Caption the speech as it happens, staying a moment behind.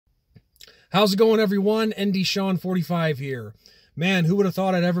How's it going, everyone? ND Sean 45 here. Man, who would have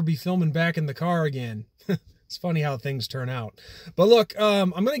thought I'd ever be filming back in the car again? It's funny how things turn out. But look, I'm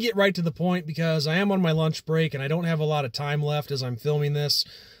going to get right to the point because I am on my lunch break and I don't have a lot of time left as I'm filming this.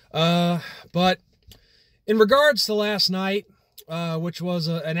 But in regards to last night, which was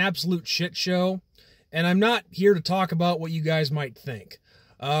an absolute shit show, and I'm not here to talk about what you guys might think.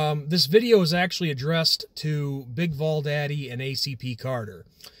 This video is actually addressed to Bigvoldaddy and ACPCarter.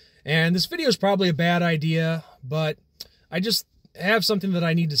 And this video is probably a bad idea, but I just have something that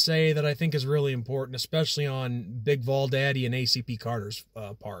I need to say that I think is really important, especially on Bigvoldaddy and ACPCarter's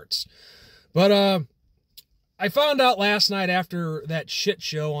parts. But I found out last night after that shit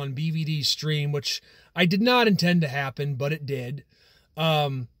show on BVD's stream, which I did not intend to happen, but it did.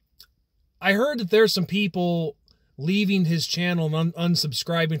 I heard that there's some people leaving his channel and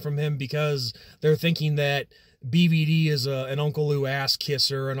unsubscribing from him because they're thinking that BVD is an Uncle Lou ass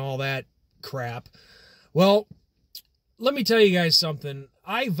kisser and all that crap. Well, let me tell you guys something.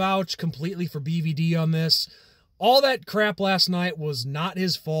 I vouch completely for BVD on this. All that crap last night was not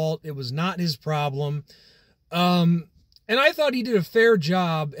his fault. It was not his problem. And I thought he did a fair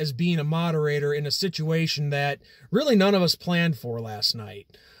job as being a moderator in a situation that really none of us planned for last night.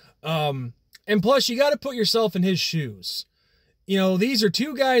 And plus, you got to put yourself in his shoes. You know, these are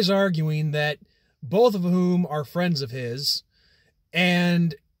two guys arguing that both of whom are friends of his,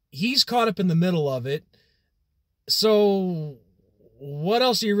 and he's caught up in the middle of it. So what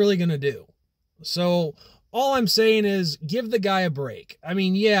else are you really going to do? So all I'm saying is give the guy a break. I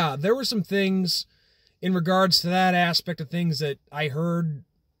mean, yeah, there were some things in regards to that aspect of things that I heard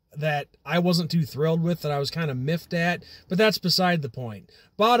that I wasn't too thrilled with, that I was kind of miffed at, but that's beside the point.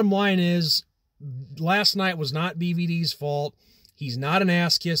 Bottom line is, last night was not BVD's fault. He's not an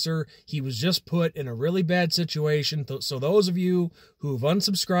ass kisser. He was just put in a really bad situation. So those of you who have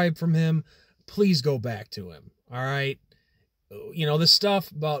unsubscribed from him, please go back to him. All right. You know, this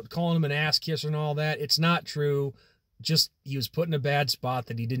stuff about calling him an ass kisser and all that, it's not true. Just, he was put in a bad spot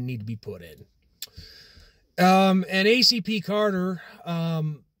that he didn't need to be put in. And ACPCarter,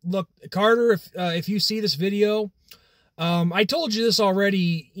 look, Carter, if you see this video, I told you this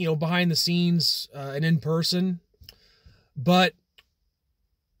already, you know, behind the scenes, and in person, but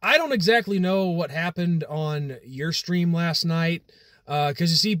I don't exactly know what happened on your stream last night.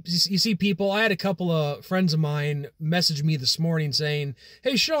 Because you see people, I had a couple of friends of mine message me this morning saying,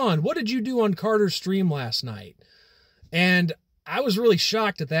 "Hey, Sean, what did you do on Carter's stream last night?" And I was really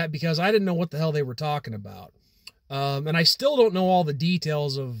shocked at that because I didn't know what the hell they were talking about. And I still don't know all the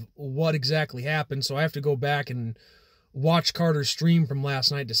details of what exactly happened, so I have to go back and watch Carter's stream from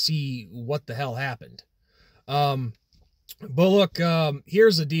last night to see what the hell happened. But look,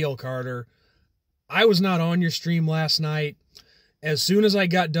 here's the deal, Carter. I was not on your stream last night. As soon as I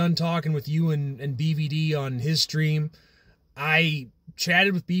got done talking with you and BVD on his stream, I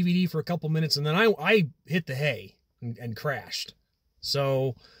chatted with BVD for a couple minutes, and then I hit the hay and crashed.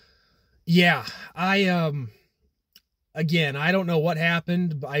 So, yeah, again, I don't know what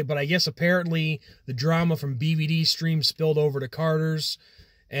happened, but I guess apparently the drama from BVD's stream spilled over to Carter's,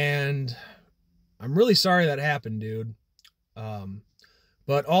 and I'm really sorry that happened, dude.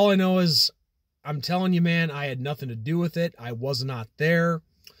 But all I know is, I'm telling you, man, I had nothing to do with it. I was not there.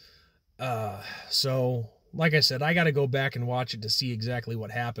 So, like I said, I got to go back and watch it to see exactly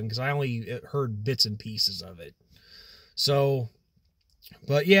what happened, because I only heard bits and pieces of it. So,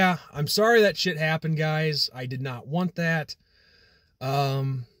 but yeah, I'm sorry that shit happened, guys. I did not want that.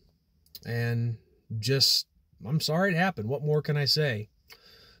 And just, I'm sorry it happened. What more can I say?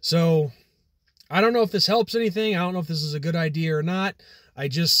 So, I don't know if this helps anything. I don't know if this is a good idea or not. I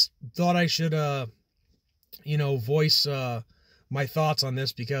just thought I should, you know, voice my thoughts on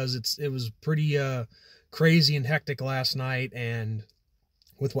this, because it was pretty crazy and hectic last night, and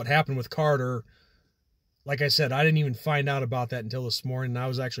with what happened with Carter, like I said, I didn't even find out about that until this morning, and I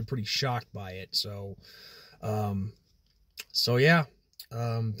was actually pretty shocked by it. So, yeah,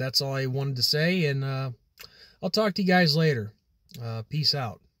 that's all I wanted to say, and I'll talk to you guys later. Peace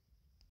out.